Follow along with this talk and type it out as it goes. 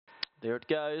There it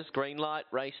goes. Green light,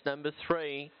 race number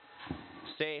 3.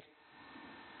 Set.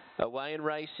 Away and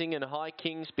racing, and High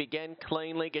Kings began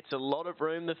cleanly, gets a lot of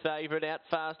room, the favourite, out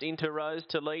fast into Rose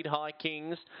to lead High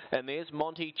Kings, and there's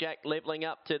Monty Jack levelling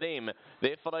up to them.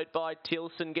 They're followed by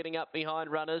Tilson getting up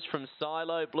behind runners from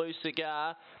Silo, Blue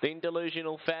Cigar, then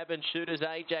Delusional Fab and Shooters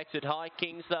Ajax at High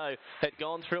Kings, though, had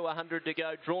gone through 100 to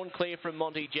go, drawn clear from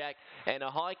Monty Jack, and a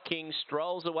High King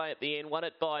strolls away at the end, won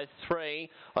it by 3.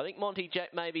 I think Monty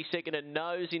Jack may be second, a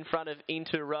nose in front of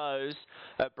Into Rose,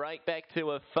 a break back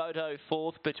to a photo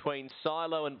fourth between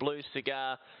Silo and Blue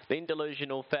Cigar, then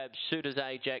Delusional Fab, Shooters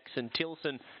Ajax, and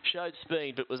Tilson showed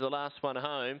speed but was the last one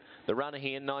home. The runner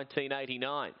here in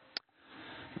 1989.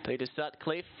 Peter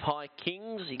Sutcliffe, High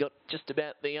Kings, he got just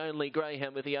about the only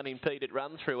greyhound with the unimpeded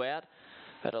run throughout.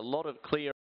 Had a lot of clear